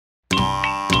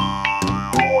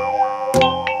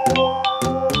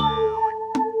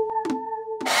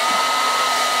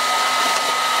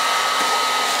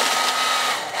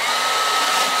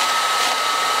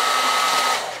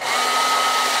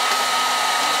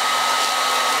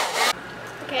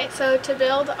So to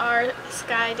build our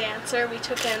SkyDancer, we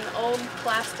took an old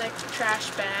plastic trash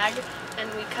bag and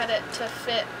we cut it to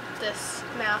fit this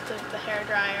mouth of the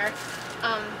hairdryer.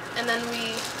 And then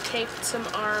we taped some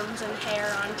arms and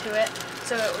hair onto it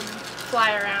so it would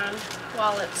fly around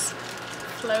while it's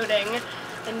floating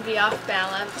and be off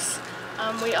balance.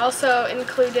 We also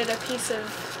included a piece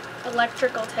of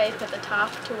electrical tape at the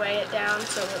top to weigh it down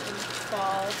so it would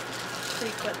fall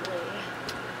frequently.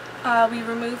 We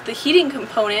removed the heating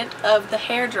component of the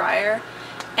hairdryer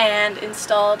and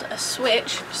installed a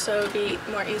switch so it would be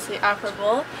more easily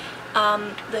operable.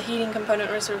 The heating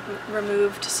component was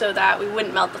removed so that we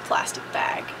wouldn't melt the plastic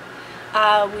bag.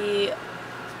 We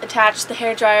attached the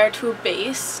hairdryer to a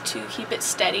base to keep it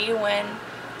steady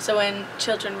so when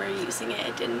children were using it,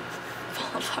 it didn't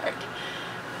fall apart.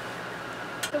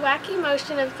 The wacky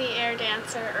motion of the air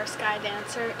dancer or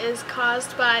SkyDancer is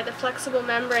caused by the flexible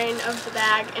membrane of the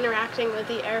bag interacting with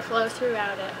the airflow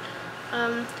throughout it.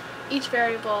 Each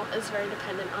variable is very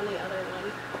dependent on the other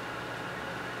one.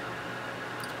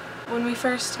 When we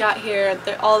first got here,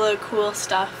 all the cool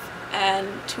stuff and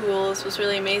tools was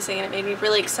really amazing, and it made me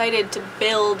really excited to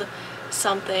build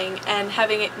something, and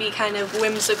having it be kind of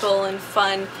whimsical and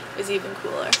fun was even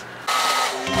cooler.